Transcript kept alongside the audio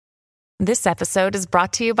This episode is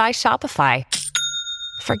brought to you by Shopify.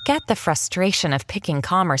 Forget the frustration of picking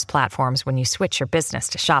commerce platforms when you switch your business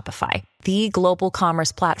to Shopify, the global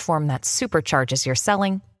commerce platform that supercharges your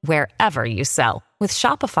selling wherever you sell. With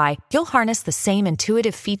Shopify, you'll harness the same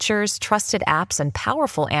intuitive features, trusted apps, and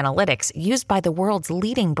powerful analytics used by the world's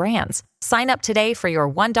leading brands. Sign up today for your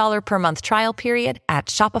 $1 per month trial period at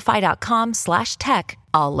shopify.com/tech,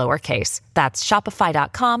 all lowercase. That's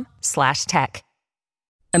shopify.com/tech.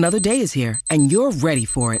 Another day is here, and you're ready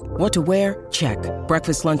for it. What to wear? Check.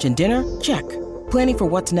 Breakfast, lunch, and dinner? Check. Planning for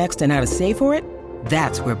what's next and how to save for it?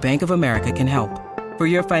 That's where Bank of America can help. For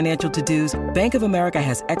your financial to-dos, Bank of America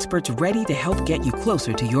has experts ready to help get you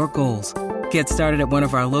closer to your goals. Get started at one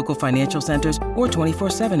of our local financial centers or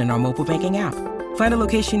 24/7 in our mobile banking app. Find a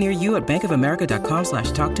location near you at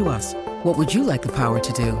bankofamerica.com/talktous. What would you like the power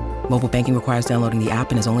to do? Mobile banking requires downloading the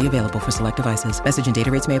app and is only available for select devices. Message and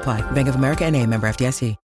data rates may apply. Bank of America NA, member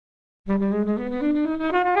FDIC.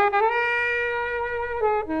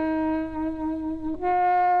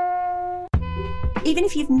 Even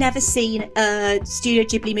if you've never seen a Studio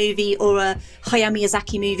Ghibli movie or a Hayao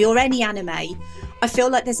Miyazaki movie or any anime, I feel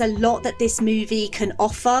like there's a lot that this movie can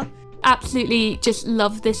offer. Absolutely just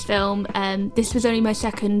love this film. This was only my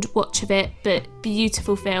second watch of it, but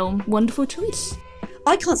beautiful film, wonderful choice.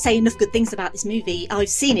 I can't say enough good things about this movie. I've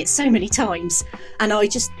seen it so many times and I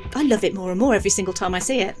love it more and more every single time I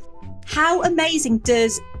see it. How amazing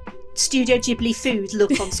does Studio Ghibli food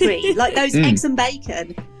look on screen? Like those eggs and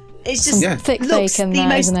bacon. It's just thick bacon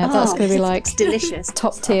there, isn't it? That's going to be like it's delicious.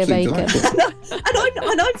 Top tier bacon.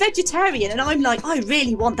 and I'm vegetarian and I'm like, I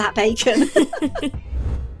really want that bacon.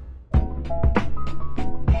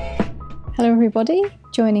 Hello everybody,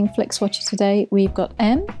 joining FlixWatcher today we've got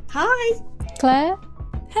Em. Hi. Claire.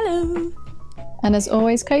 Hello. And as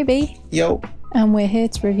always, Kobe. Yo. And we're here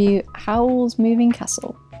to review Howl's Moving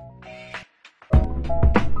Castle.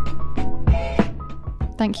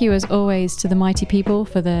 Thank you as always to the mighty people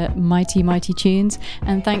for the mighty tunes,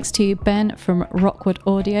 and thanks to Ben from Rockwood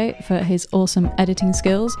Audio for his awesome editing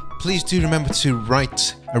skills. Please do remember to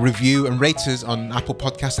write a review and rate us on Apple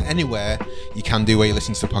Podcasts and anywhere you can do where you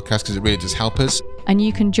listen to the podcast, because it really does help us. And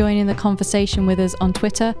you can join in the conversation with us on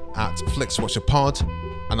Twitter at FlixWatcherPod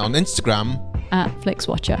and on Instagram at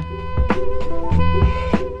FlixWatcher.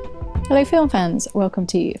 Hello film fans, welcome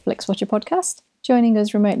to FlixWatcher Podcast. Joining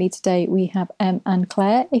us remotely today, we have Em and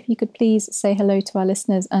Claire. If you could please say hello to our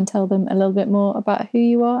listeners and tell them a little bit more about who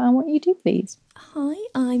you are and what you do, please. Hi,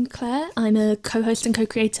 I'm Claire. I'm a co-host and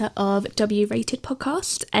co-creator of W Rated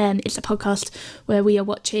Podcast. It's a podcast where we are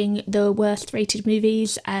watching the worst rated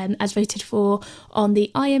movies as voted for on the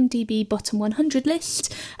IMDb Bottom 100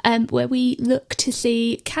 list, where we look to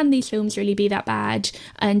see, can these films really be that bad?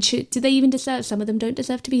 And do they even deserve? Some of them don't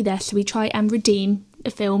deserve to be there, so we try and redeem a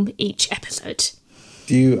film each episode.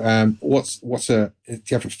 Do you do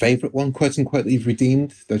you have a favourite one, quote unquote, that you've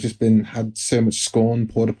redeemed that's just had so much scorn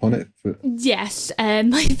poured upon it? Yes,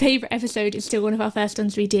 my favourite episode is still one of our first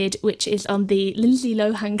ones we did, which is on the Lindsay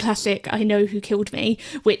Lohan classic I Know Who Killed Me,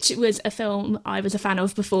 which was a film I was a fan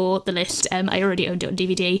of before the list. I already owned it on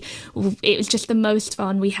DVD. It was just the most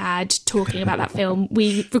fun we had talking about that film.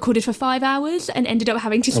 We recorded for 5 hours and ended up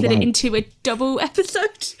having to split it into a double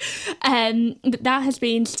episode. But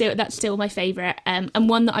that's still my favourite. And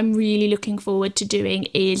one that I'm really looking forward to doing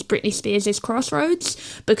is Britney Spears'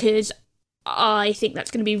 Crossroads, because I think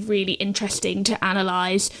that's going to be really interesting to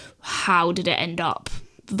analyse. How did it end up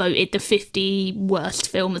voted the 50 worst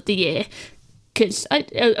film of the year?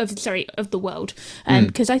 Of the world.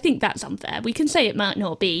 Because I think that's unfair. We can say it might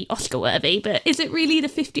not be Oscar worthy, but is it really the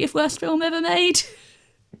 50th worst film ever made?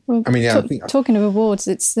 Well, talking of awards,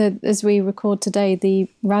 it's as we record today, the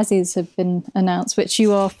Razzies have been announced, which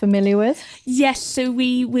you are familiar with. Yes, so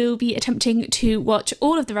we will be attempting to watch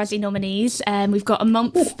all of the Razzie nominees. We've got a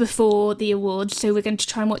month before the awards, so we're going to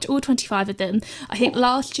try and watch all 25 of them. I think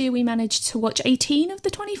last year we managed to watch 18 of the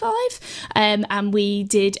 25, and we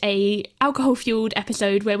did a alcohol-fueled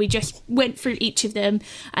episode where we just went through each of them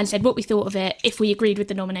and said what we thought of it, if we agreed with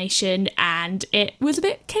the nomination, and it was a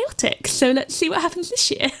bit chaotic. So let's see what happens this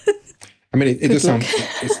year. I mean, it does sound,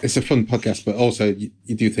 it's a fun podcast, but also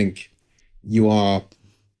you do think you are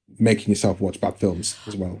making yourself watch bad films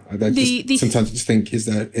as well. Sometimes I just think, is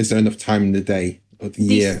there enough time in the day of the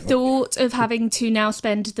year? The thought of having to now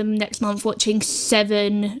spend the next month watching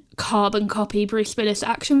 7 carbon copy Bruce Willis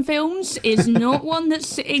action films is not one that's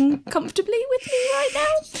sitting comfortably with me right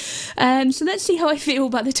now. So let's see how I feel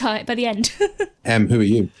by the end. Who are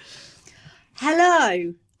you?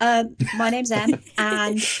 Hello. My name's Em,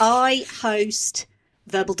 and I host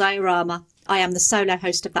Verbal Diorama. I am the solo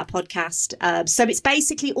host of that podcast. So it's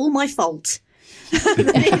basically all my fault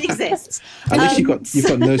that it exists. At least you've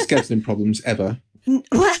got no scheduling problems ever.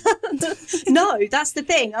 Well, no, that's the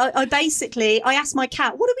thing. I asked my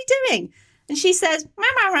cat, what are we doing? And she says, meow,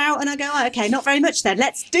 meow, meow. And I go, oh, okay, not very much then.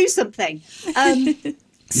 Let's do something. Your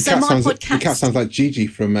cat sounds like Gigi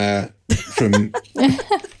from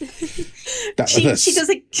she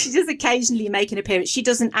does occasionally make an appearance. She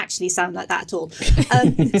doesn't actually sound like that at all.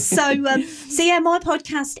 So yeah, my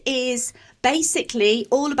podcast is basically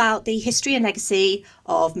all about the history and legacy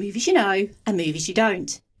of movies you know and movies you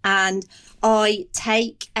don't. And I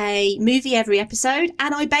take a movie every episode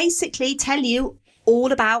and I basically tell you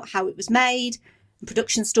all about how it was made, and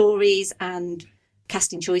production stories and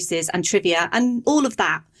casting choices and trivia and all of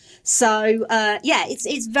that. So yeah,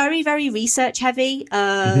 it's very, very research heavy.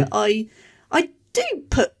 I do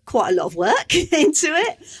put quite a lot of work into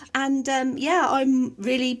it, and yeah, I'm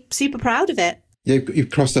really super proud of it. Yeah,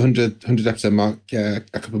 you've crossed the 100 episode mark a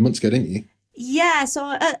couple of months ago, didn't you? Yeah,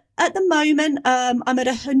 so at the moment I'm at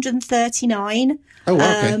 139. Oh,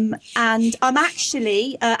 okay. And I'm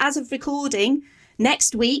actually, as of recording,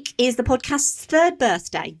 next week is the podcast's 3rd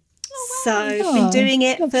birthday. Oh, wow. So I've been doing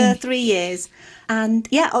it for 3 years. And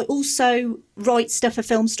yeah, I also write stuff for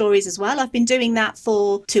Film Stories as well. I've been doing that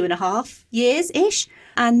for 2.5 years-ish.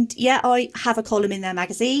 And yeah, I have a column in their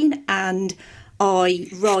magazine and I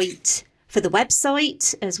write for the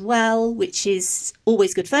website as well, which is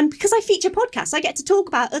always good fun because I feature podcasts. I get to talk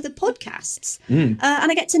about other podcasts and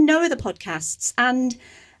I get to know other podcasts. And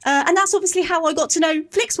that's obviously how I got to know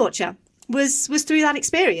FlixWatcher. Was through that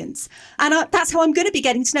experience. And that's how I'm going to be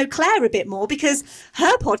getting to know Claire a bit more because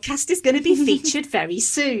her podcast is going to be featured very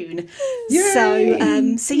soon.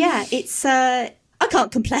 Yay! So yeah, it's I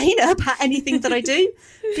can't complain about anything that I do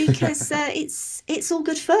because it's all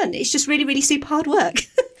good fun. It's just really, really super hard work.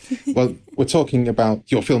 Well, we're talking about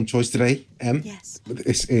your film choice today, Em. Yes.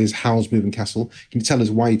 This is Howl's Moving Castle. Can you tell us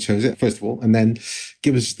why you chose it, first of all, and then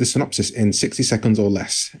give us the synopsis in 60 seconds or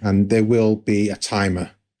less? And there will be a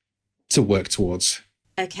timer to work towards.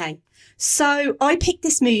 Okay, so I picked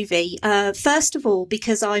this movie first of all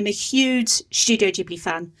because I'm a huge Studio Ghibli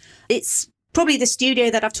fan. It's probably the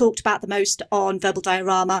studio that I've talked about the most on Verbal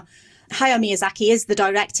Diorama. Hayao Miyazaki is the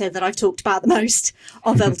director that I've talked about the most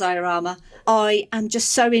on Verbal Diorama. I am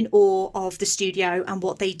just so in awe of the studio and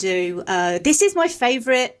what they do. This is my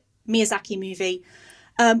favourite Miyazaki movie.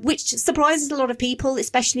 Which surprises a lot of people,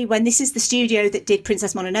 especially when this is the studio that did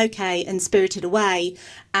Princess Mononoke and Spirited Away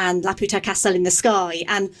and Laputa Castle in the Sky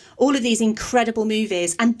and all of these incredible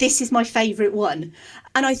movies. And this is my favourite one.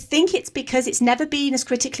 And I think it's because it's never been as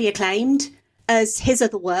critically acclaimed as his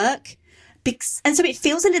other work. And so it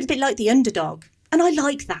feels a little bit like the underdog. And I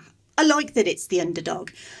like that. I like that it's the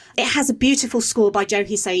underdog. It has a beautiful score by Joe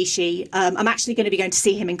Hisaishi. I'm actually going to be going to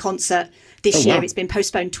see him in concert this year. Wow. It's been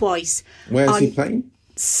postponed twice. Where is he playing?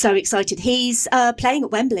 So excited. He's playing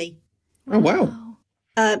at Wembley. Oh, wow.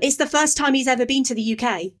 It's the first time he's ever been to the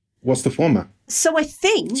UK. What's the format? So I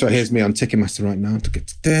think... So here's me on Ticketmaster right now to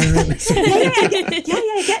get...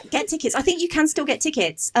 Get tickets. I think you can still get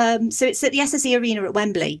tickets. So it's at the SSE Arena at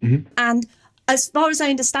Wembley. Mm-hmm. And as far as I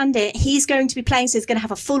understand it, he's going to be playing, so he's going to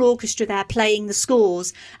have a full orchestra there playing the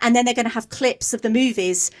scores, and then they're going to have clips of the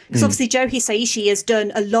movies. Because obviously Joe Hisaishi has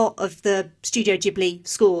done a lot of the Studio Ghibli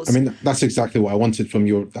scores. I mean, that's exactly what I wanted from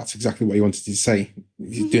you. That's exactly what you wanted to say.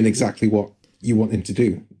 He's doing exactly what you want him to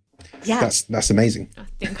do. Yeah. That's amazing. I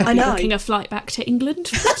think I'm booking a flight back to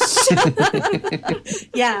England.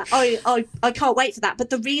 Yeah, I can't wait for that.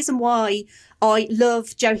 But the reason why I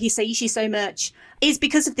love Joe Hisaishi so much is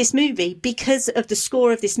because of this movie, because of the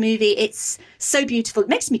score of this movie. It's so beautiful. It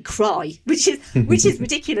makes me cry, which is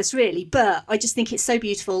ridiculous, really. But I just think it's so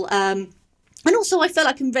beautiful. And also, I feel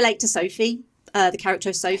I can relate to Sophie, the character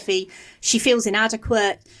of Sophie. She feels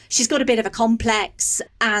inadequate. She's got a bit of a complex.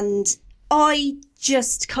 And I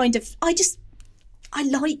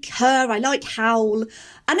like her. I like Howl.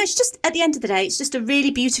 And it's just, at the end of the day, it's just a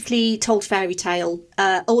really beautifully told fairy tale,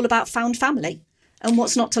 all about found family and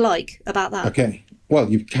what's not to like about that. Okay. Well,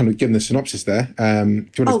 you've kind of given the synopsis there.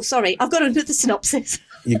 Sorry. I've got another synopsis.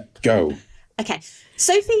 You go. Okay.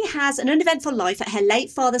 Sophie has an uneventful life at her late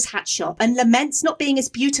father's hat shop and laments not being as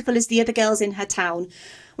beautiful as the other girls in her town.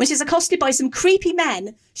 When she's accosted by some creepy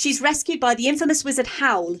men, she's rescued by the infamous wizard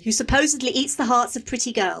Howl, who supposedly eats the hearts of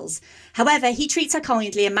pretty girls. However, he treats her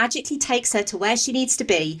kindly and magically takes her to where she needs to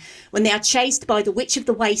be when they are chased by the Witch of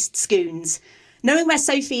the Waste Scoons. Knowing where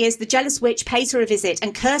Sophie is, the jealous witch pays her a visit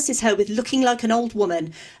and curses her with looking like an old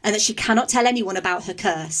woman and that she cannot tell anyone about her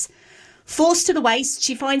curse. Forced to the waste,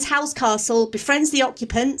 she finds Howl's castle, befriends the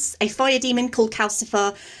occupants, a fire demon called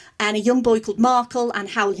Calcifer, and a young boy called Markle and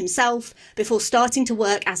Howl himself before starting to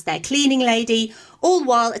work as their cleaning lady, all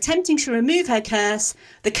while attempting to remove her curse,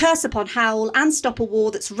 the curse upon Howl, and stop a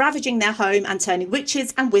war that's ravaging their home and turning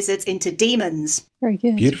witches and wizards into demons. Very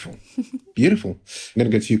good. Beautiful. Beautiful. I'm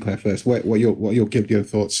going to go to you, Claire, first. What are your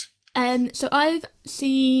thoughts? So I've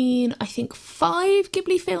seen, I think, 5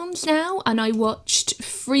 Ghibli films now, and I watched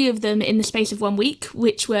 3 of them in the space of 1 week,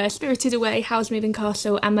 which were Spirited Away, Howl's Moving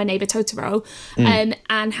Castle, and My Neighbor Totoro.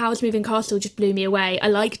 And Howl's Moving Castle just blew me away. I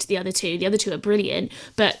liked the other 2. The other 2 are brilliant,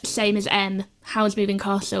 but same as Howl's Moving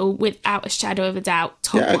Castle, without a shadow of a doubt,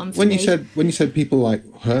 top one for me. When you said people like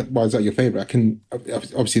her, why is that your favourite?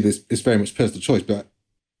 Obviously it's very much personal choice, but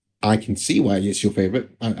I can see why it's your favourite.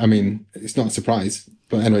 I mean, it's not a surprise.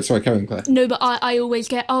 But anyway, sorry, carry on, Claire. No, but I always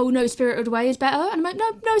get, oh no, Spirited Away is better. And I'm like,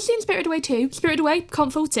 no, I've seen Spirited Away too. Spirited Away,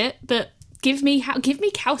 can't fault it, but give me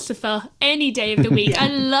Calcifer any day of the week. I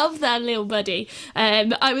love that little buddy.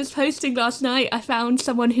 I was posting last night, I found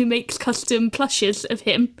someone who makes custom plushes of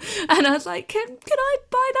him. And I was like, can I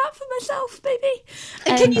buy that for myself, maybe?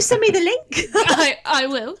 Can you send me the link? I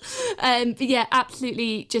will. But yeah,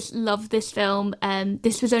 absolutely just love this film.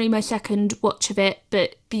 This was only my second watch of it,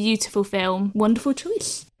 but beautiful film. Wonderful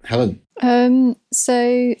choice. Helen? So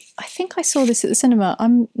I think I saw this at the cinema.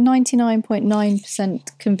 I'm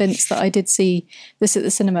 99.9% convinced that I did see this at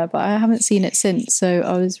the cinema, but I haven't seen it since. So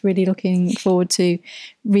I was really looking forward to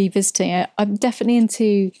revisiting it. I'm definitely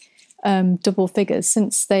into double figures.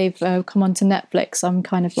 Since they've come onto Netflix, I'm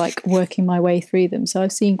kind of like working my way through them. So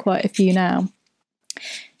I've seen quite a few now.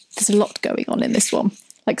 There's a lot going on in this one.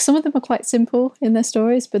 Like some of them are quite simple in their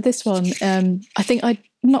stories, but this one, I think I'd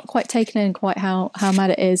not quite taken in quite how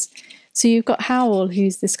mad it is. So you've got Howl,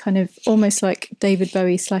 who's this kind of almost like David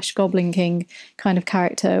Bowie / Goblin King kind of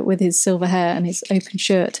character with his silver hair and his open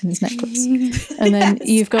shirt and his necklace. And then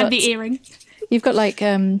you've got... And the earring. You've got like,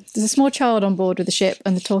 there's a small child on board with the ship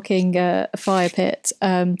and the talking fire pit.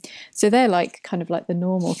 So they're like kind of like the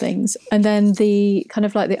normal things. And then the kind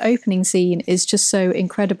of like the opening scene is just so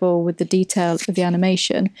incredible with the detail of the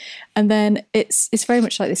animation. And then it's very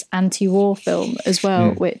much like this anti-war film as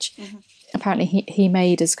well, which apparently he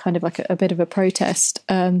made as kind of like a bit of a protest.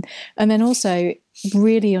 And then also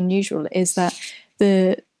really unusual is that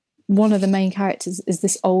one of the main characters is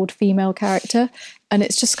this old female character, and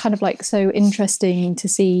it's just kind of like so interesting to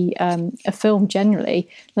see a film generally,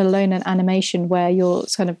 let alone an animation where you're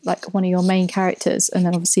kind of like one of your main characters, and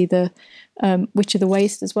then obviously the Witch of the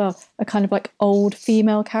Waste as well, are kind of like old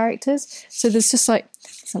female characters. So there's just like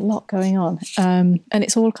there's a lot going on, and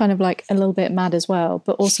it's all kind of like a little bit mad as well,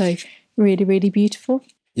 but also really, really beautiful.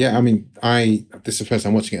 Yeah, I mean, this is the first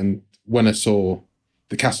time watching it, and when I saw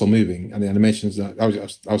the castle moving and the animations, I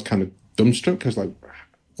was kind of dumbstruck. I was like,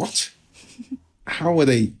 "What? How are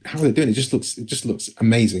they doing it? It just looks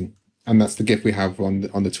amazing." And that's the GIF we have on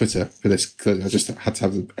the Twitter for this, because I just had to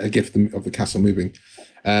have a GIF of the castle moving.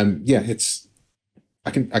 I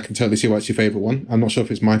can totally see why it's your favourite one. I'm not sure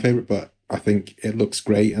if it's my favourite, but I think it looks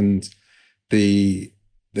great, and the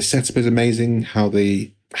setup is amazing. How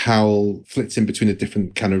Howl flits in between the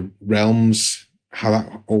different kind of realms, how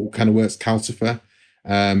that all kind of works. Calcifer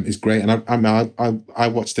is great, and I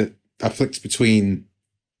watched it. I flicked between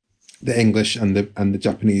the English and the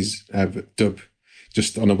Japanese dub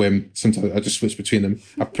just on a whim. Sometimes I just switch between them.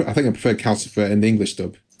 I think I prefer Calcifer in the English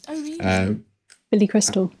dub. Oh really? Billy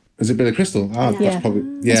Crystal. Is it Billy Crystal? That's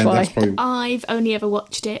probably. I've only ever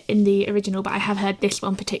watched it in the original, but I have heard this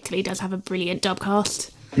one particularly does have a brilliant dub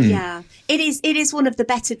cast. Yeah, it is one of the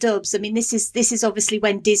better dubs. I mean, this is obviously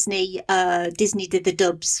when Disney did the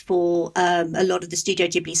dubs for a lot of the Studio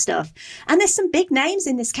Ghibli stuff, and there's some big names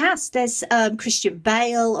in this cast. There's Christian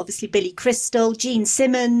Bale, obviously Billy Crystal, Gene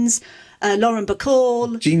Simmons, Lauren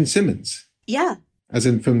Bacall. Gene Simmons? Yeah. As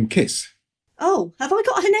in from Kiss? Oh, have I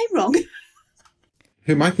got her name wrong?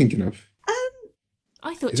 Who am I thinking of?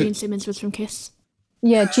 I thought Gene Simmons was from Kiss.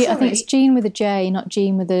 Yeah, I think it's Gene with a J, not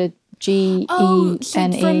Gene with a G-E-N-E. Oh,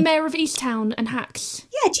 so from Mayor of Easttown and Hacks.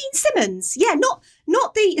 Yeah, Gene Simmons. Yeah, not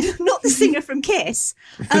the singer from Kiss.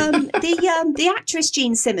 The actress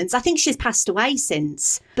Gene Simmons. I think she's passed away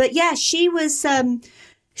since. But yeah, she was. I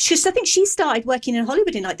think she started working in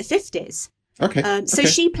Hollywood in like the 50s. Okay. So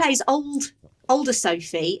she plays older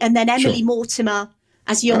Sophie, and then Emily Mortimer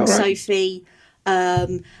as young Sophie.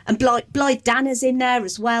 And Blythe Danner's in there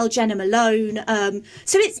as well, Jenna Malone.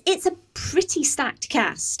 So it's a pretty stacked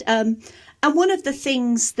cast. And one of the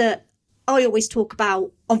things that I always talk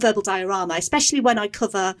about on Verbal Diorama, especially when I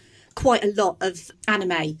cover quite a lot of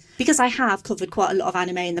anime, because I have covered quite a lot of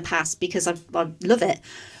anime in the past because I love it.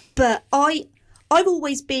 But I've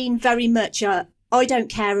always been very much I don't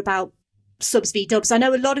care about subs v dubs. I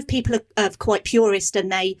know a lot of people are quite purist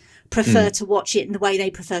and they prefer to watch it in the way they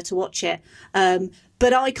prefer to watch it.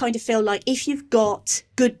 But I kind of feel like if you've got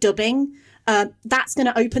good dubbing, that's going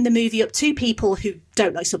to open the movie up to people who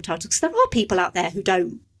don't like subtitles, because there are people out there who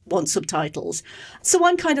don't want subtitles. So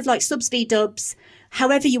I'm kind of like subs v dubs,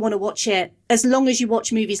 however you want to watch it, as long as you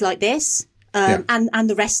watch movies like this, and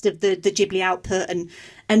the rest of the Ghibli output, and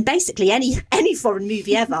basically any foreign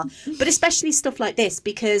movie ever, but especially stuff like this,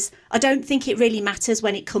 because I don't think it really matters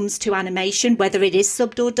when it comes to animation, whether it is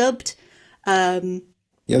subbed or dubbed.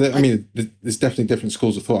 I mean, there's definitely different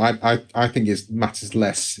schools of thought. I think it matters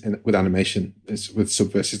less with animation, with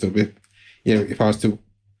sub versus dub.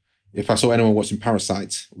 If I saw anyone watching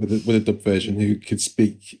Parasite with a dub version who could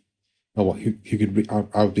speak, or who could,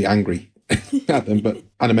 I would be angry at them. But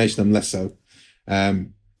animation, I'm less so.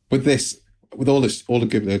 With this, with all the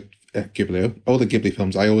Ghibli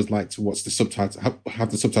films, I always like to watch the subtitles,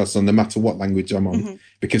 have the subtitles on, no matter what language I'm on,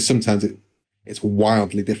 because sometimes it's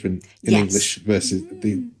wildly different in English versus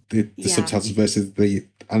the subtitles versus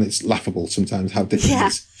and it's laughable sometimes how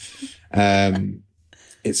different it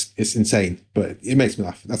is. It's insane, but it makes me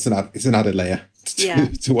laugh. It's an added layer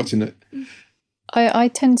to watching it. I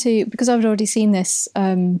tend to, because I've already seen this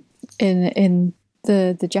in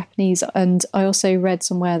the Japanese, and I also read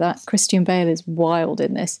somewhere that Christian Bale is wild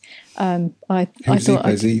in this.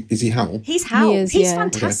 Is he Howl? He's Howl. He's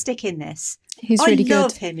fantastic okay. in this. He's really good. I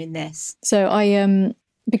love him in this. So I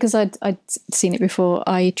because I'd seen it before,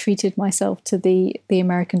 I treated myself to the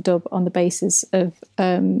American dub on the basis of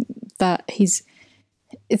that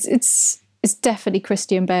it's definitely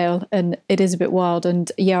Christian Bale, and it is a bit wild.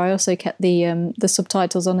 And I also kept the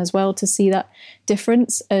subtitles on as well to see that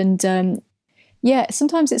difference. And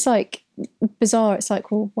sometimes it's like bizarre. It's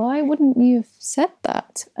like, well, why wouldn't you have said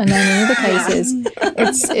that? And then in other cases,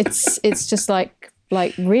 it's just like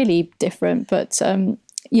really different. But for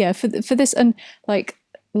this, and like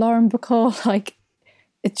Lauren Bacall, like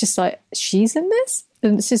it's just like she's in this,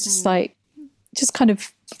 and it's just like just kind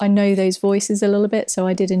of, I know those voices a little bit, so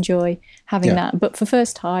I did enjoy having that. But for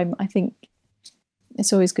first time, I think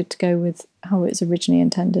it's always good to go with how it's originally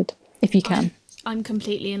intended, if you can. I'm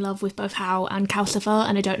completely in love with both Howl and Calcifer,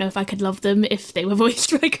 and I don't know if I could love them if they were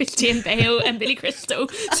voiced by Christian Bale and Billy Crystal.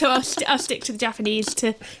 So I'll stick to the Japanese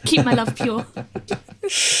to keep my love pure.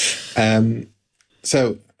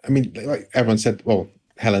 So, I mean, like everyone said, well,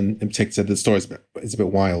 Helen in particular said the story is a bit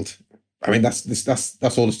wild. I mean, that's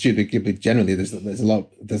all the Studio Ghibli generally. There's a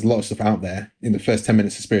lot of stuff out there. In the first 10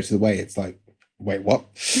 minutes of Spirited Away, it's like, wait, what?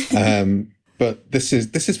 But this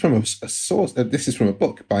is from a source. This is from a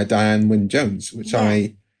book by Diane Wynne Jones, which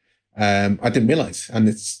I didn't realise, and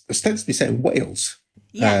it's ostensibly set in Wales.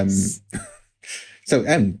 Yes. So,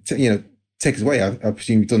 take us away. I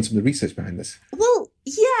presume you've done some of the research behind this. Well,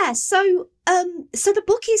 yeah. So the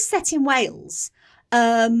book is set in Wales.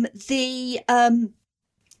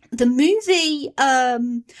 The movie,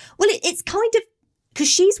 it's kind of, because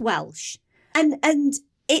she's Welsh, and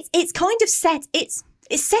it's kind of set. It's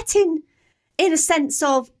set in a sense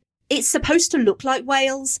of it's supposed to look like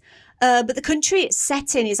Wales, but the country it's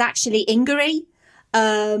set in is actually Ingery,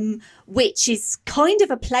 which is kind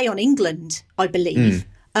of a play on England, I believe.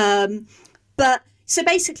 But so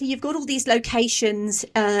basically, you've got all these locations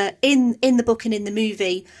in the book and in the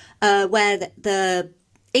movie where the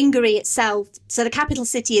Ingery itself, so the capital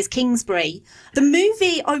city is Kingsbury. The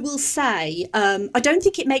movie, I will say, I don't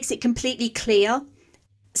think it makes it completely clear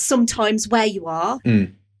sometimes where you are,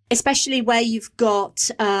 especially where you've got,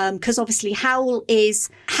 because obviously Howl is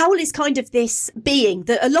kind of this being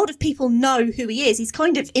that a lot of people know who he is. He's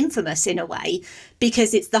kind of infamous in a way,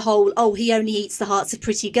 because it's the whole, he only eats the hearts of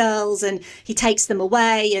pretty girls and he takes them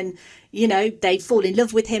away, and they fall in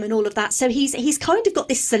love with him and all of that. So he's kind of got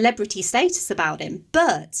this celebrity status about him,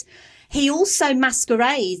 but he also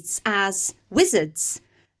masquerades as wizards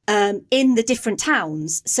in the different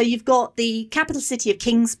towns. So you've got the capital city of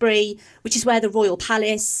Kingsbury, which is where the royal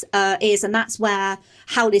palace is, and that's where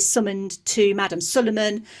Howl is summoned to Madame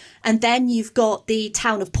Suliman. And then you've got the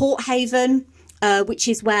town of Porthaven, which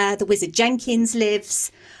is where the wizard Jenkins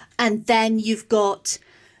lives. And then you've got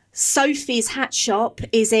Sophie's hat shop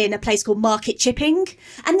is in a place called Market Chipping.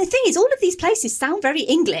 And the thing is, all of these places sound very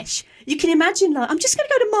English. You can imagine, like, I'm just going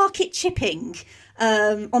to go to Market Chipping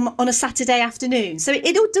on a Saturday afternoon. So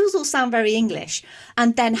it does all sound very English.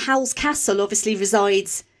 And then Howl's Castle obviously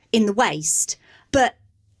resides in the Waste. But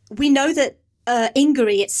we know that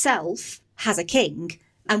Ingery itself has a king,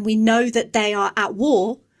 and we know that they are at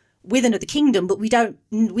war with another kingdom, but we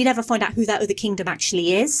never find out who that other kingdom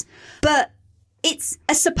actually is. But it's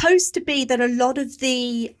supposed to be that a lot of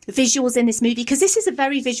the visuals in this movie, because this is a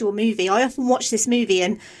very visual movie. I often watch this movie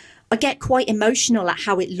and I get quite emotional at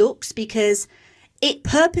how it looks, because it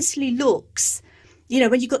purposely looks,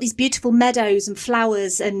 when you've got these beautiful meadows and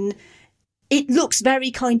flowers, and it looks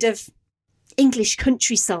very kind of English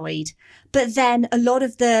countryside. But then a lot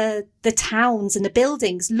of the towns and the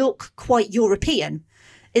buildings look quite European.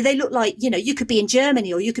 They look like, you could be in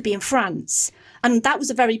Germany or you could be in France. And that was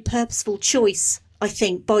a very purposeful choice, I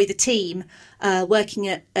think, by the team working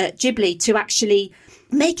at Ghibli to actually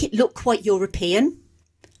make it look quite European,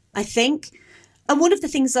 I think. And one of the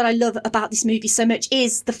things that I love about this movie so much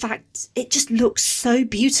is the fact it just looks so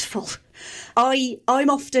beautiful. I'm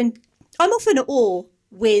often at awe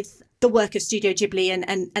with the work of Studio Ghibli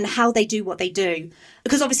and how they do what they do.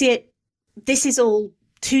 Because obviously this is all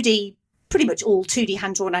 2D, pretty much all 2D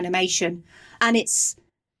hand-drawn animation. And it's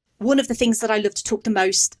one of the things that I love to talk the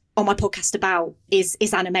most on my podcast about is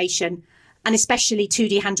animation, and especially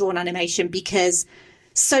 2D hand-drawn animation, because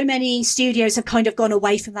so many studios have kind of gone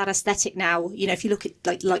away from that aesthetic now. If you look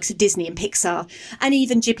at likes of Disney and Pixar, and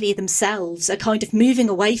even Ghibli themselves are kind of moving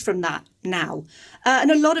away from that now. And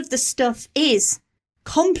a lot of the stuff is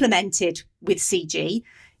complemented with CG.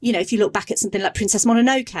 If you look back at something like Princess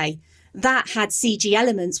Mononoke, that had CG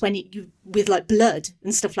elements with like blood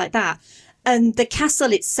and stuff like that. And the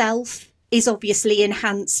castle itself is obviously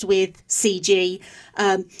enhanced with CG.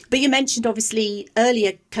 But you mentioned um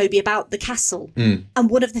earlier, Kobe, about the castle. And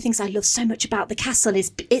one of the things I love so much about the castle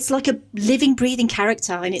is it's like a living, breathing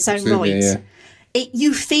character in its own right. Yeah.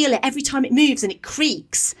 You feel it every time it moves and it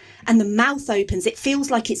creaks and the mouth opens. It feels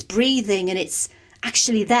like it's breathing and it's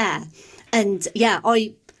actually there. And yeah,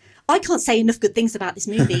 I can't say enough good things about this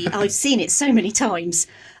movie. I've seen it so many times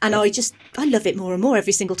and I love it more and more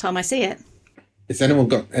every single time I see it. Has anyone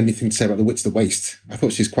got anything to say about The Witch of the Waste? I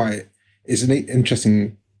thought it's an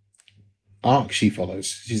interesting arc she follows.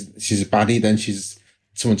 She's a baddie, then she's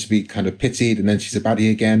someone to be kind of pitied, and then she's a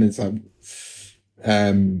baddie again. It's like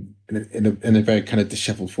in a very kind of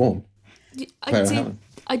disheveled form.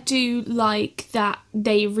 I do like that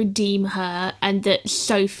they redeem her, and that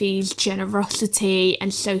Sophie's generosity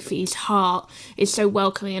and Sophie's heart is so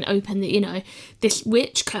welcoming and open that, this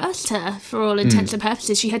witch cursed her for all intents and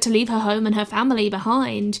purposes. She had to leave her home and her family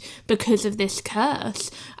behind because of this curse.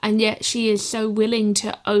 And yet she is so willing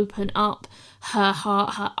to open up her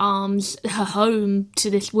heart, her arms, her home to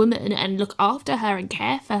this woman and look after her and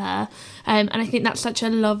care for her. And I think that's such a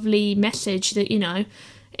lovely message that,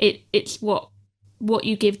 it's what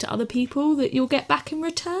you give to other people that you'll get back in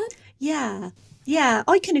return. Yeah,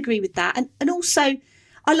 I can agree with that. And also,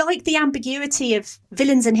 I like the ambiguity of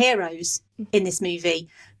villains and heroes in this movie,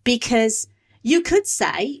 because you could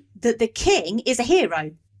say that the king is a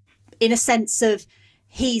hero in a sense of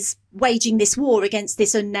he's waging this war against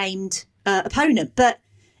this unnamed opponent. But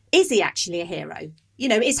is he actually a hero?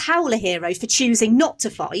 Is Howl a hero for choosing not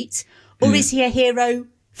to fight, or is he a hero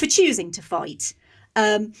for choosing to fight?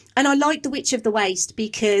 And I like The Witch of the Waste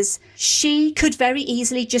because she could very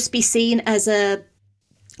easily just be seen as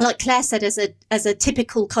like Claire said, as a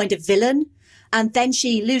typical kind of villain. And then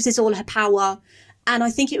she loses all her power. And I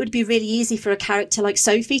think it would be really easy for a character like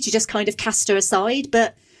Sophie to just kind of cast her aside.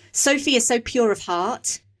 But Sophie is so pure of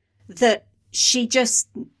heart that she just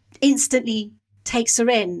instantly takes her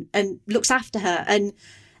in and looks after her. And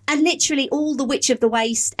literally all the Witch of the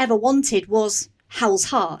Waste ever wanted was Howl's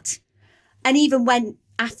heart. And even when,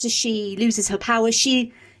 after she loses her power,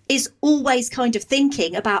 she is always kind of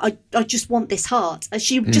thinking about, I just want this heart.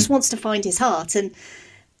 She just wants to find his heart. And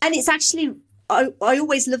it's actually, I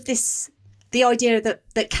always love the idea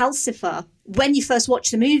that Calcifer, when you first watch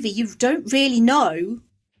the movie, you don't really know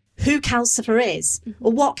who Calcifer is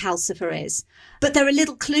or what Calcifer is. But there are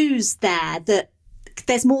little clues there that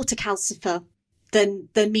there's more to Calcifer than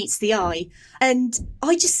meets the eye. And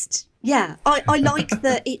I like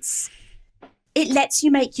that it lets you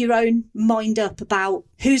make your own mind up about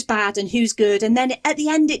who's bad and who's good. And then at the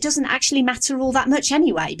end, it doesn't actually matter all that much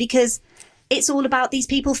anyway, because it's all about these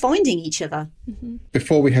people finding each other. Mm-hmm.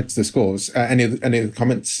 Before we head to the scores, any other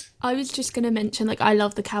comments? I was just going to mention, I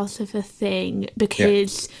love the Calcifer thing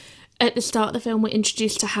because at the start of the film, we're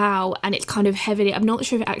introduced to Howl, and it's kind of heavily, I'm not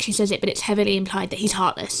sure if it actually says it, but it's heavily implied that he's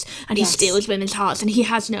heartless and he steals women's hearts and he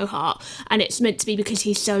has no heart. And it's meant to be because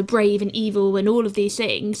he's so brave and evil and all of these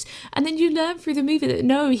things. And then you learn through the movie that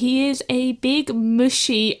no, he is a big,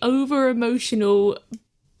 mushy, over-emotional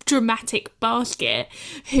dramatic basket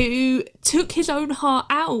who took his own heart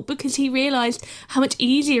out because he realised how much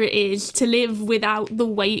easier it is to live without the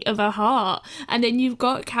weight of a heart. And then you've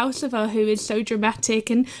got Kousava, who is so dramatic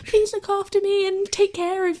and please look after me and take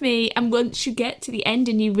care of me. And once you get to the end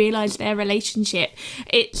and you realise their relationship,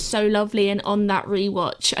 it's so lovely. And on that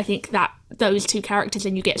rewatch, I think that those two characters,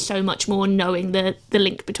 and you get so much more knowing the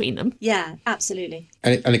link between them. Yeah, absolutely.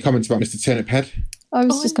 Any comments about Mr. Turniphead? I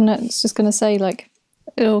was just gonna say, like,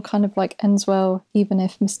 it all kind of like ends well, even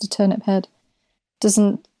if Mr. Turniphead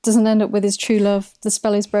doesn't end up with his true love. The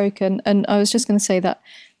spell is broken. And I was just gonna say that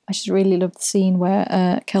I just really love the scene where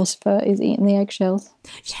Kousava is eating the eggshells.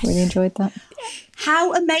 Yes. Really enjoyed that.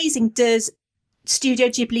 How amazing does Studio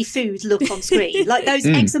Ghibli food look on screen? Like those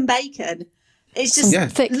eggs and bacon. It's just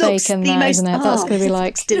thick bacon, that, isn't it? That's going to be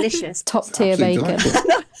like delicious, top tier bacon.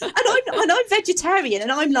 and I'm vegetarian, and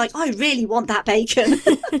I'm like, I really want that bacon.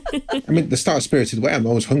 I mean, the start of Spirited Away, I'm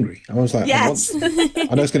always hungry. I was like, yes.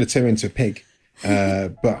 I know it's going to turn me into a pig,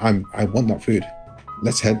 but I want that food.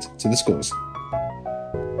 Let's head to the scores.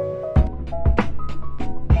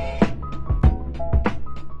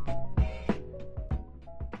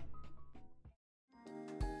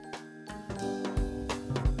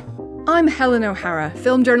 I'm Helen O'Hara,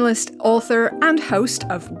 film journalist, author, and host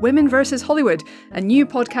of Women vs. Hollywood, a new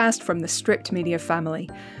podcast from the Stripped Media family.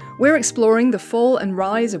 We're exploring the fall and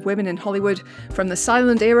rise of women in Hollywood, from the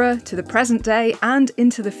silent era to the present day and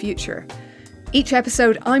into the future. Each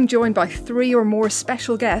episode, I'm joined by 3 or more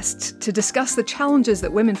special guests to discuss the challenges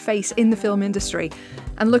that women face in the film industry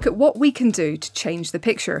and look at what we can do to change the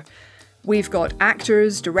picture. We've got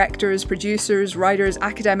actors, directors, producers, writers,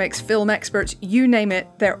 academics, film experts, you name it,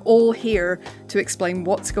 they're all here to explain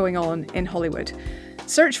what's going on in Hollywood.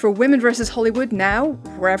 Search for Women vs. Hollywood now,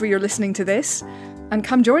 wherever you're listening to this, and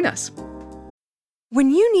come join us. When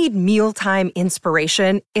you need mealtime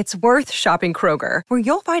inspiration, it's worth shopping Kroger, where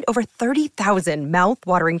you'll find over 30,000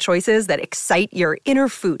 mouth-watering choices that excite your inner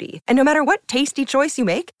foodie. And no matter what tasty choice you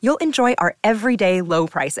make, you'll enjoy our everyday low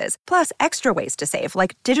prices, plus extra ways to save,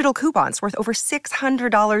 like digital coupons worth over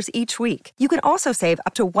 $600 each week. You can also save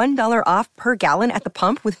up to $1 off per gallon at the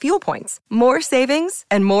pump with fuel points. More savings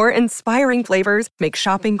and more inspiring flavors make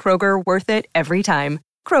shopping Kroger worth it every time.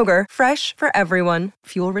 Kroger, fresh for everyone.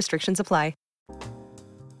 Fuel restrictions apply.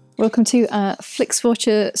 Welcome to our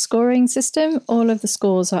FlixWatcher scoring system. All of the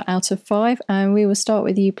scores are out of 5, and we will start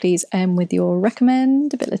with you, please, with your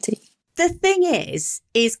recommendability. The thing is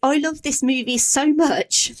I love this movie so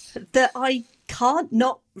much that I can't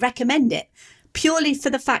not recommend it, purely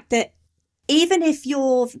for the fact that even if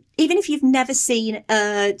you've never seen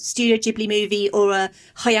a Studio Ghibli movie or a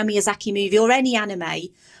Hayao Miyazaki movie or any anime,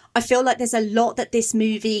 I feel like there's a lot that this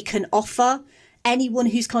movie can offer anyone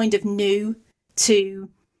who's kind of new to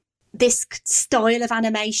this style of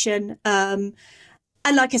animation. And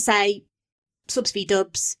like I say, subs v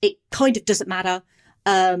dubs, it kind of doesn't matter.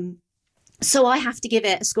 So I have to give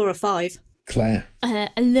it a score of 5. Claire? A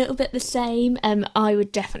little bit the same. I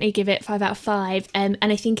would definitely give it 5 out of 5. And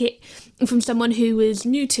I think it, from someone who was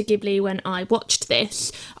new to Ghibli when I watched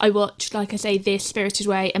this, I watched, like I say, this, Spirited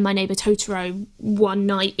Away, and My Neighbor Totoro one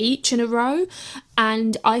night each in a row.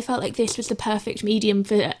 And I felt like this was the perfect medium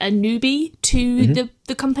for a newbie to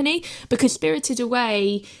the company, because Spirited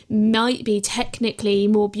Away might be technically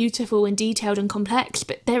more beautiful and detailed and complex,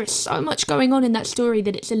 but there is so much going on in that story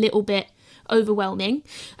that it's a little bit overwhelming.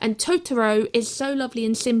 And Totoro is so lovely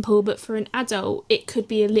and simple, but for an adult it could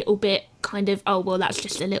be a little bit kind of, oh well, that's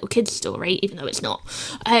just a little kid's story, even though it's not.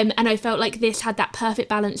 And I felt like this had that perfect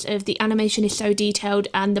balance of the animation is so detailed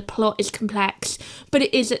and the plot is complex, but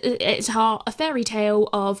it is at its heart a fairy tale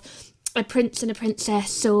of a prince and a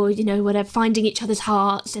princess, or, you know, whatever, finding each other's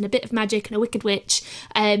hearts, and a bit of magic and a wicked witch.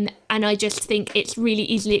 And I just think it's really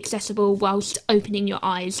easily accessible whilst opening your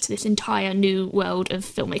eyes to this entire new world of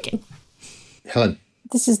filmmaking. Helen?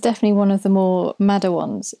 This is definitely one of the more madder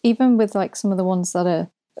ones. Even with like some of the ones that are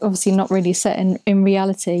obviously not really set in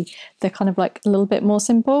reality, they're kind of like a little bit more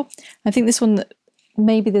simple. I think this one,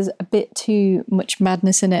 maybe there's a bit too much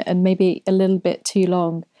madness in it and maybe a little bit too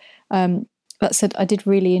long. That said, I did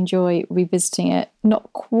really enjoy revisiting it.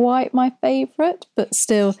 Not quite my favourite, but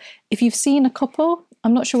still, if you've seen a couple,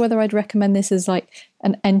 I'm not sure whether I'd recommend this as like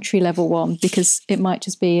an entry-level one, because it might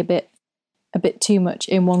just be a bit too much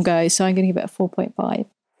in one go. So I'm going to give it a 4.5.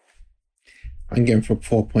 I'm going for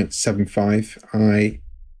 4.75.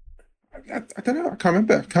 I don't know. I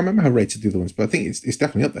can't remember how rated the other ones, but I think it's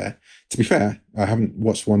definitely up there. To be fair, I haven't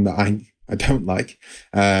watched one that I don't like,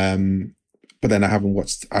 but then I haven't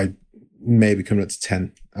watched. I maybe coming up to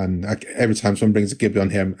 10, and every time someone brings a Ghibli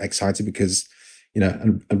on here, I'm excited because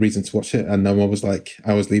a reason to watch it. And I'm always like,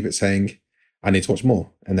 I always leave it saying, I need to watch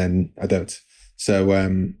more, and then I don't. So,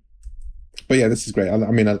 but yeah, this is great. I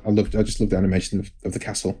just love the animation of the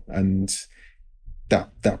castle, and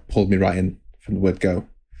that pulled me right in from the word go.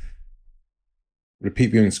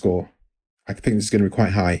 Repeat viewing score. I think this is going to be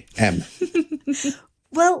quite high. M.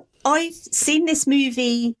 Well, I've seen this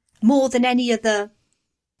movie more than any other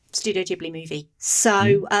Studio Ghibli movie.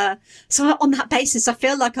 So on that basis, I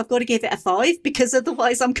feel like I've got to give it a 5, because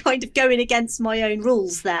otherwise I'm kind of going against my own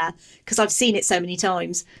rules there, because I've seen it so many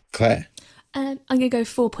times. Claire? I'm going to go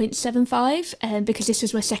 4.75 because this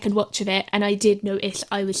was my second watch of it, and I did notice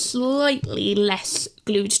I was slightly less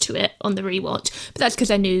glued to it on the rewatch, but that's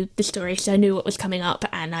because I knew the story, so I knew what was coming up,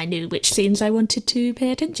 and I knew which scenes I wanted to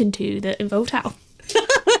pay attention to that involved Hal.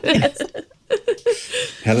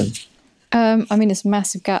 Helen? It's a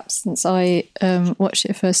massive gap since I watched it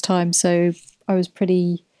the first time, so I was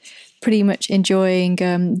pretty much enjoying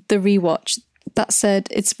the rewatch. That said,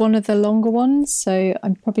 it's one of the longer ones, so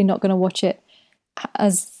I'm probably not going to watch it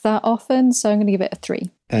as that often, so I'm going to give it a 3.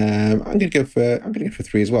 I'm going to go for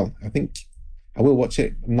 3 as well. I think I will watch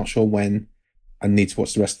it. I'm not sure when. I need to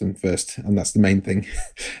watch the rest of them first, and that's the main thing.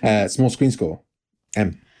 Small screen score.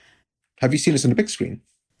 M. Have you seen this on the big screen?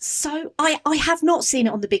 So I have not seen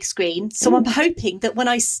it on the big screen, so I'm hoping that when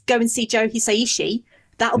I go and see Joe Hisaishi,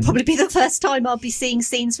 that'll probably be the first time I'll be seeing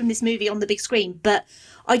scenes from this movie on the big screen. But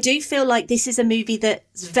I do feel like this is a movie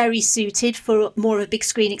that's very suited for more of a big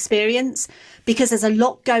screen experience, because there's a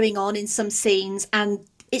lot going on in some scenes, and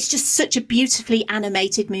it's just such a beautifully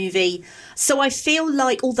animated movie. So I feel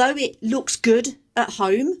like, although it looks good at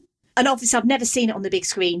home, and obviously I've never seen it on the big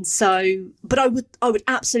screen, but I would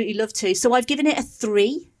absolutely love to. So I've given it a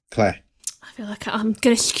 3. Claire? I feel like I'm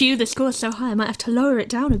going to skew the score so high I might have to lower it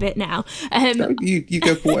down a bit now. No, you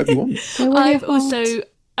go for whatever you want. I've also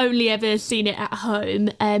only ever seen it at home,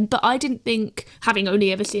 but I didn't think, having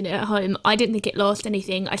only ever seen it at home, I didn't think it lost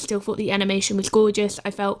anything. I still thought the animation was gorgeous.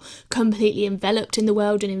 I felt completely enveloped in the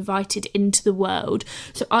world and invited into the world.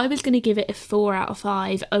 So I was going to give it a 4 out of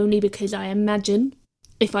 5, only because I imagine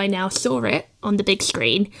if I now saw it on the big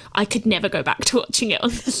screen, I could never go back to watching it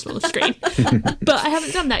on the small screen. But I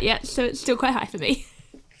haven't done that yet, so it's still quite high for me.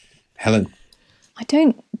 Helen? I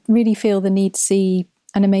don't really feel the need to see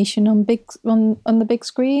animation on the big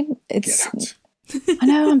screen. Get out. I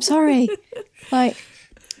know, I'm sorry. And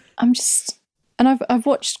I've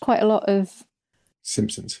watched quite a lot of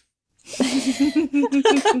Simpsons. Maybe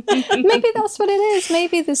that's what it is.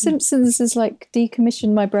 Maybe The Simpsons has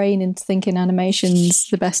decommissioned my brain into thinking animation's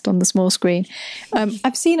the best on the small screen.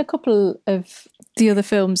 I've seen a couple of the other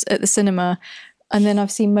films at the cinema, and then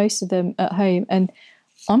I've seen most of them at home, and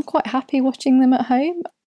I'm quite happy watching them at home.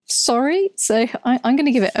 Sorry, so I'm going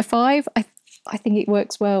to give it a 5. I think it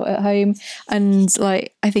works well at home, and I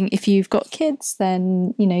think if you've got kids,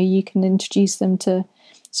 then you can introduce them to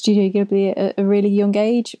Studio Ghibli at a really young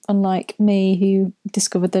age, unlike me, who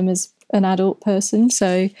discovered them as an adult person.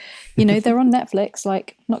 So, they're on Netflix.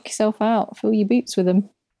 Knock yourself out, fill your boots with them.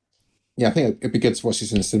 Yeah, I think it'd be good to watch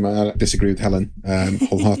this in the cinema. I disagree with Helen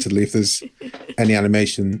wholeheartedly. If there's any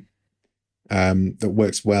animation that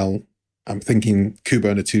works well, I'm thinking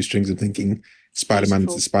Kubo and the Two Strings. I'm thinking Spider-Man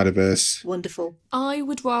to the Spider-Verse. Wonderful. I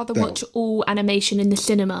would rather watch all animation in the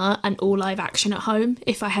cinema and all live action at home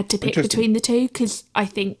if I had to pick between the two, because I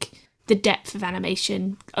think the depth of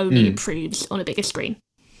animation only improves on a bigger screen.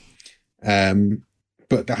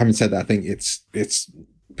 But having said that, I think it's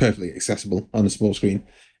perfectly accessible on a small screen.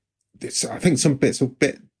 I think some bits are a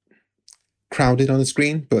bit crowded on the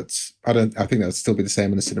screen, but I think that would still be the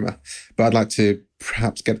same in the cinema. But I'd like to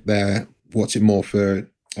perhaps get there, watch it more for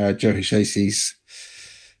Joe Hisaishi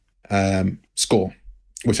score,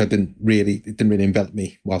 which didn't really envelop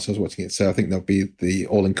me whilst I was watching it. So I think that'll be the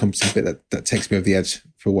all-encompassing bit that takes me over the edge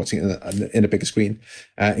for watching it in a bigger screen.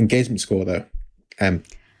 Engagement score though.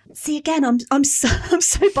 See, again, I'm so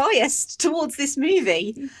biased towards this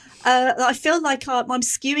movie. I feel like I'm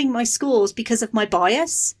skewing my scores because of my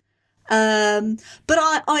bias. But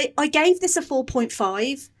I gave this a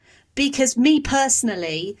 4.5 because, me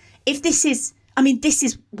personally, this is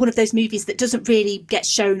one of those movies that doesn't really get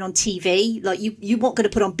shown on TV. You weren't going to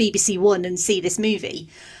put on BBC One and see this movie.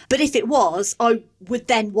 But if it was, I would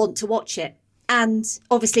then want to watch it. And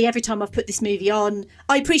obviously, every time I've put this movie on,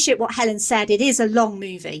 I appreciate what Helen said. It is a long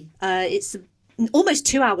movie. It's almost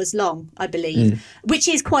 2 hours long, I believe, which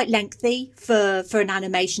is quite lengthy for an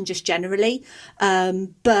animation just generally.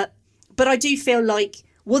 But I do feel like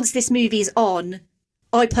once this movie is on,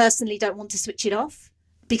 I personally don't want to switch it off,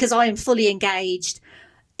 because I am fully engaged,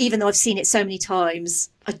 even though I've seen it so many times.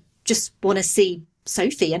 I just want to see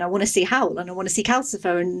Sophie, and I want to see Howl, and I want to see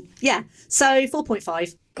Calcifer, and yeah. So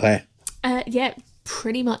 4.5. Claire? Yeah,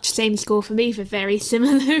 pretty much same score for me for very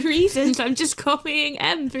similar reasons. I'm just copying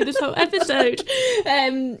Em through this whole episode.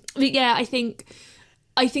 But yeah, I think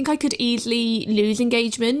I could easily lose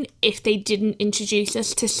engagement if they didn't introduce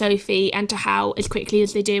us to Sophie and to Howl as quickly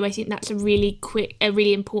as they do. I think that's a really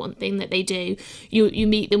important thing that they do. You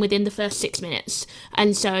meet them within the first 6 minutes,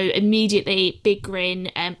 and so immediately big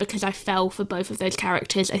grin, because I fell for both of those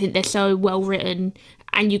characters. I think they're so well written,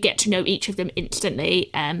 and you get to know each of them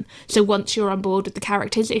instantly. So once you're on board with the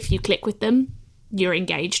characters, if you click with them, you're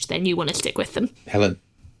engaged, then you want to stick with them. Helen?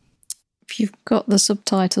 If you've got the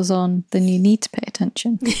subtitles on, then you need to pay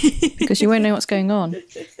attention because you won't know what's going on.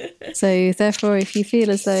 So therefore, if you feel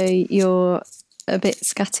as though you're a bit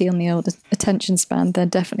scatty on the old attention span, then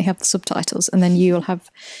definitely have the subtitles, and then you'll have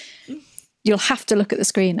to look at the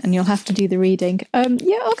screen and you'll have to do the reading. I'll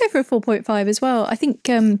go for a 4.5 as well. I think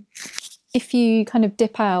if you kind of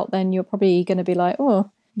dip out, then you're probably going to be like, oh,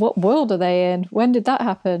 what world are they in? When did that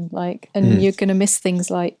happen? You're going to miss things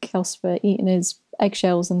like Calcifer eating his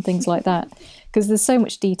eggshells and things like that, because there's so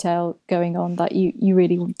much detail going on that you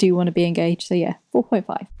really do want to be engaged. So yeah,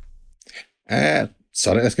 4.5.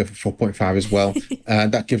 Sorry, let's go for 4.5 as well.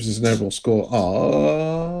 That gives us an overall score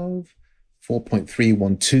of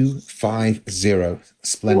 4.31250.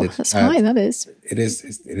 Splendid. Ooh, that's high, that is. It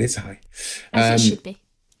is high. As it should be.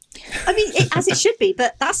 I mean, as it should be,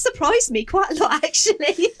 but that surprised me quite a lot,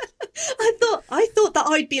 actually. I thought that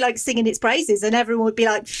I'd be like singing its praises and everyone would be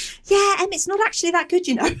like, yeah, it's not actually that good,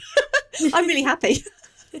 you know. I'm really happy.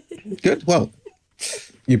 Good. Well,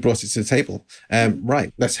 you brought it to the table.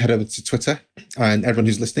 Right, let's head over to Twitter. And everyone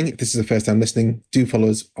who's listening, if this is the first time listening, do follow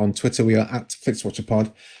us on Twitter. We are at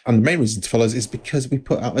FlixWatcherPod. And the main reason to follow us is because we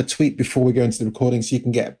put out a tweet before we go into the recording, so you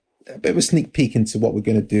can get a bit of a sneak peek into what we're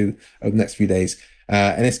going to do over the next few days.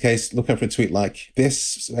 In this case, look out for a tweet like this,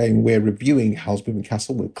 saying we're reviewing Howl's Moving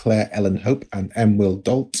Castle with Claire Ellen Hope and M. Will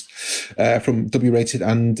Dolt from W-Rated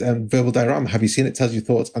and Verbal Diorama. Have you seen it? Tells your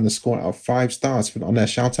thoughts and the score out of 5 stars for an on-air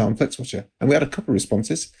shout-out on FlixWatcher. And we had a couple of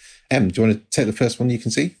responses. Em, do you want to take the first one you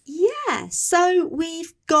can see? Yeah, so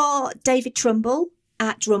we've got David Trumbull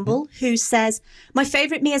at Drumble, who says, my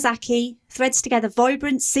favourite Miyazaki threads together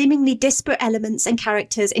vibrant, seemingly disparate elements and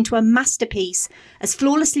characters into a masterpiece as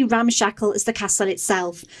flawlessly ramshackle as the castle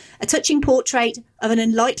itself. A touching portrait of an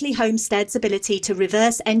unlikely homestead's ability to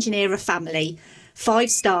reverse engineer a family. 5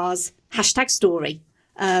 stars, #story.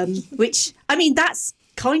 Which, I mean, that's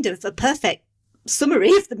kind of a perfect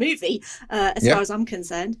summary of the movie, as far as I'm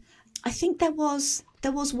concerned. I think there was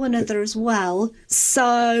one other as well.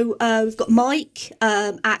 So we've got Mike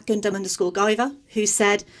at Gundam_Guyver, who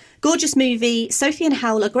said, gorgeous movie, Sophie and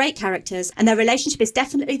Howl are great characters and their relationship is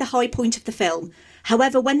definitely the high point of the film.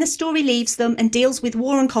 However, when the story leaves them and deals with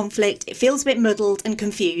war and conflict, it feels a bit muddled and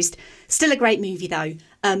confused. Still a great movie though,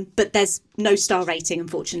 but there's no star rating,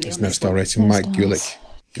 unfortunately. There's no star rating. Mike Gulick.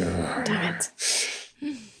 Damn it.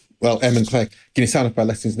 Well, Em and Claire, can you sign off by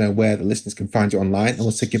letting us know where the listeners can find you online, and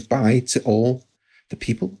we'll say goodbye to all the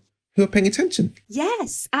people who are paying attention?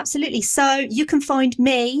 Yes, absolutely. So you can find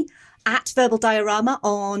me at Verbal Diorama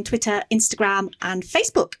on Twitter, Instagram and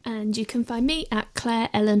Facebook. And you can find me at Claire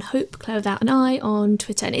Ellen Hope, Claire without an I, on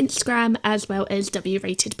Twitter and Instagram, as well as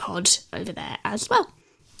W-Rated Pod over there as well.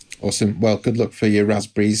 Awesome. Well, good luck for your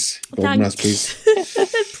raspberries, golden raspberries.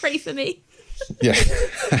 Pray for me. Yeah.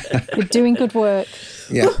 You're doing good work.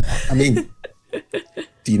 Yeah. I mean,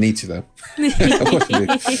 do you need to, though? Of course you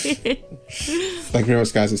do. Thank you very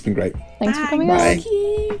much, guys. It's been great. Thanks for coming on. Thank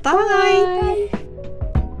you. Bye.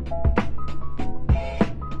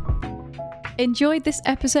 Enjoyed this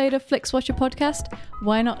episode of FlixWatcher Podcast?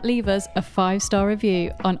 Why not leave us a 5-star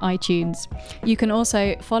review on iTunes? You can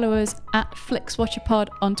also follow us at FlixWatcherPod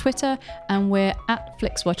on Twitter, and we're at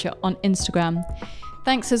FlixWatcher on Instagram.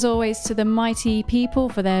 Thanks as always to the mighty people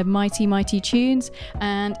for their mighty, mighty tunes,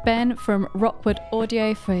 and Ben from Rockwood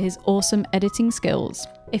Audio for his awesome editing skills.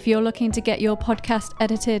 If you're looking to get your podcast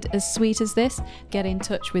edited as sweet as this, get in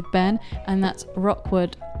touch with Ben, and that's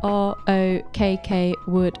Rockwood, ROKK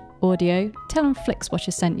Wood Audio. Tell them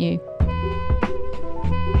FlixWatcher sent you.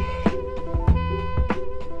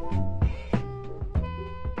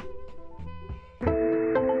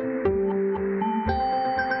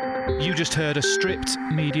 You just heard a Stripped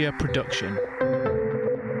Media production.